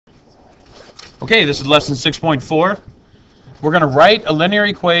Okay, this is lesson 6.4. We're going to write a linear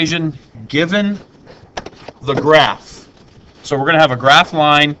equation given the graph. So we're going to have a graph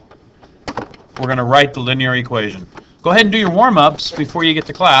line. We're going to write the linear equation. Go ahead and do your warm-ups before you get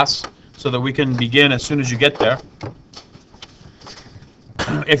to class so that we can begin as soon as you get there.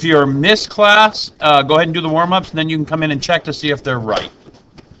 If you're missed class, go ahead and do the warm-ups, and then you can come in and check to see if they're right.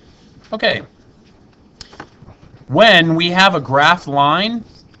 Okay. When we have a graph line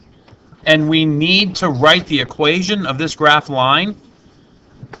and we need to write the equation of this graph line,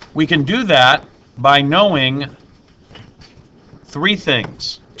 we can do that by knowing three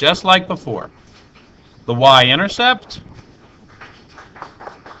things, just like before. The y-intercept,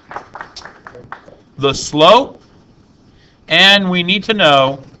 the slope, and we need to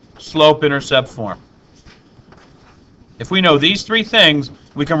know slope-intercept form. If we know these three things,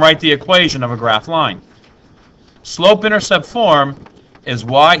 we can write the equation of a graph line. Slope-intercept form is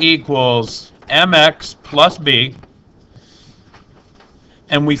y equals mx plus b,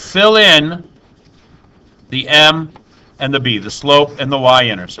 and we fill in the m and the b, the slope and the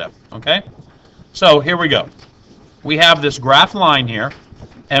y-intercept. Okay? So here we go. We have this graph line here,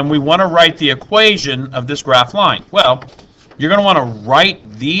 and we want to write the equation of this graph line. Well, you're going to want to write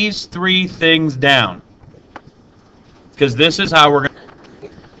these three things down, because this is how we're going to...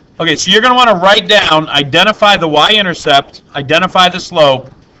 Okay, so you're going to want to write down, identify the y-intercept, identify the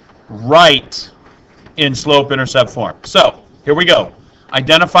slope, write in slope-intercept form. So, here we go.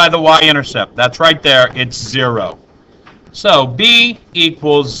 Identify the y-intercept. That's right there. It's 0. So, b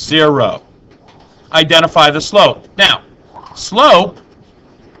equals 0. Identify the slope. Now, slope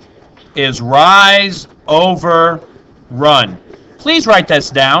is rise over run. Please write this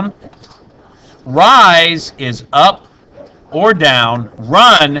down. Rise is up or down.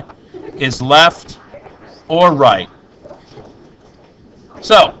 Run is left or right.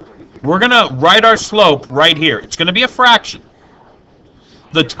 So, we're going to write our slope right here. It's going to be a fraction.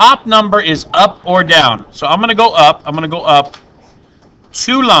 The top number is up or down. So I'm going to go up. I'm going to go up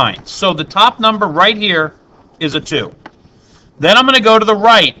 2 lines. So the top number right here is a 2. Then I'm going to go to the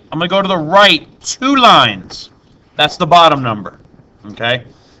right. I'm going to go to the right 2 lines. That's the bottom number. Okay?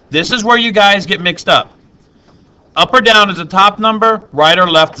 This is where you guys get mixed up. Up or down is the top number, right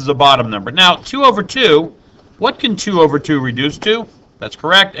or left is the bottom number. Now, 2 over 2, what can 2 over 2 reduce to? That's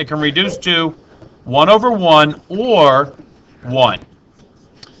correct. It can reduce to 1 over 1 or 1.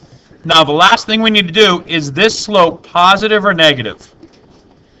 Now, the last thing we need to do is this slope positive or negative?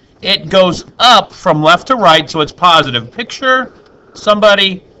 It goes up from left to right, so it's positive. Picture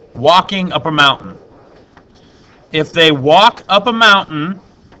somebody walking up a mountain. If they walk up a mountain,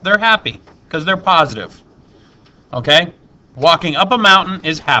 they're happy because they're positive. Okay? Walking up a mountain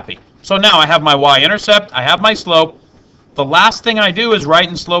is happy. So now I have my y-intercept, I have my slope. The last thing I do is write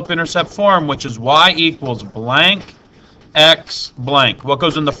in slope-intercept form, which is y equals blank x blank. What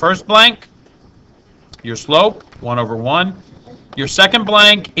goes in the first blank? Your slope, 1 over 1. Your second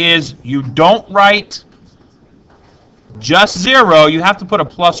blank is you don't write just 0. You have to put a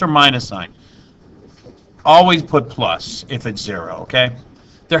plus or minus sign. Always put plus if it's 0, okay?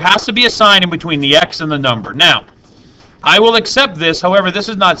 There has to be a sign in between the x and the number. Now, I will accept this. However, this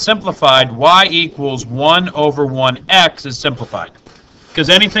is not simplified. Y equals 1 over 1x is simplified, because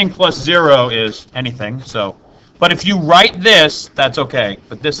anything plus 0 is anything. So, but if you write this, that's okay.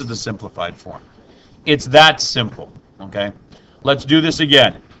 But this is the simplified form. It's that simple. Okay. Let's do this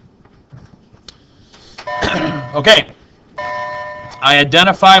again. Okay. I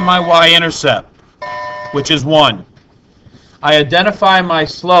identify my y-intercept, which is 1. I identify my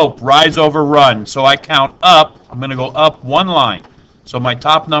slope, rise over run. So I count up. I'm going to go up 1 line. So my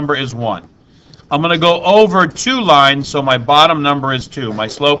top number is 1. I'm going to go over 2 lines. So my bottom number is 2. My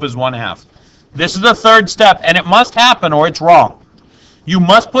slope is 1/2. This is the third step, and it must happen or it's wrong. You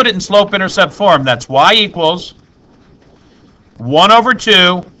must put it in slope-intercept form. That's y equals 1 over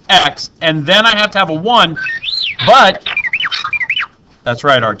 2 x, and then I have to have a 1, but that's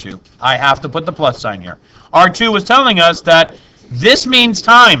right, R2. I have to put the plus sign here. R2 was telling us that this means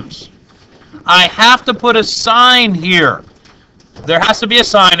times. I have to put a sign here. There has to be a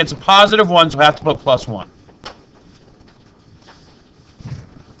sign. It's a positive 1, so I have to put plus 1.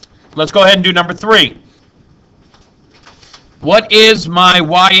 Let's go ahead and do number 3. What is my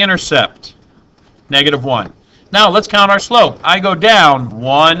y-intercept? -1. Now, let's count our slope. I go down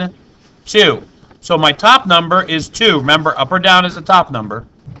 1, 2. So my top number is 2. Remember, up or down is the top number.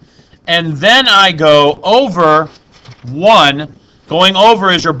 And then I go over 1. Going over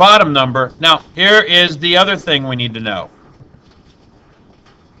is your bottom number. Now, here is the other thing we need to know.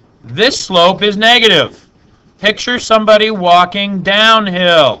 This slope is negative. Picture somebody walking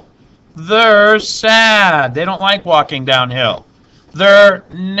downhill. They're sad. They don't like walking downhill. They're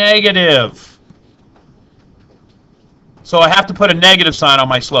negative. So I have to put a negative sign on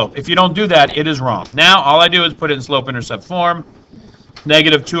my slope. If you don't do that, it is wrong. Now, all I do is put it in slope-intercept form.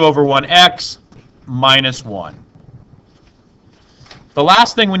 Negative 2 over 1x minus 1. The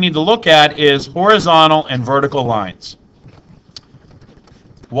last thing we need to look at is horizontal and vertical lines.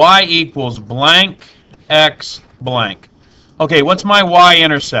 Y equals blank, x blank. Okay, what's my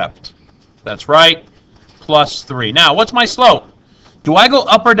y-intercept? That's right, plus 3. Now, what's my slope? Do I go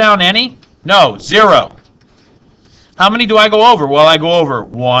up or down any? No, 0. How many do I go over? Well, I go over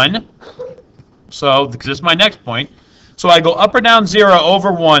 1. So, because this is my next point. So I go up or down 0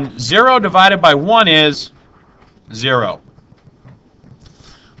 over 1. 0 divided by 1 is 0.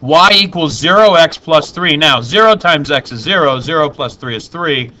 Y equals 0x plus 3. Now, 0 times x is 0. 0 plus 3 is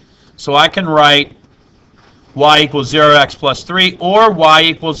 3. So I can write y equals 0x plus 3 or y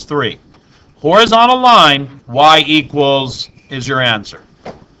equals 3. Horizontal line, y equals is your answer.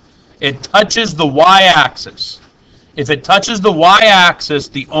 It touches the y-axis. If it touches the y-axis,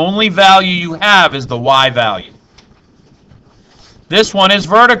 the only value you have is the y value. This one is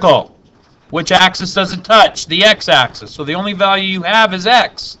vertical. Which axis does it touch? The x-axis. So the only value you have is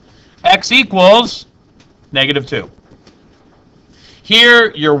x. X equals negative 2.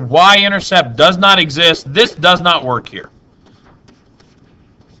 Here, your y-intercept does not exist. This does not work here.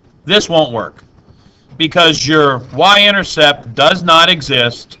 This won't work because your y-intercept does not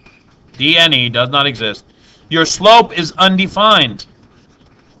exist. DNE does not exist. Your slope is undefined.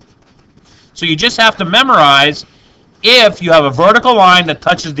 So you just have to memorize, if you have a vertical line that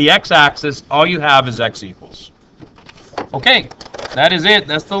touches the x-axis, all you have is x equals. Okay, that is it.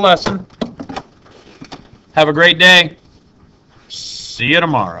 That's the lesson. Have a great day. See you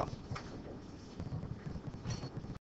tomorrow.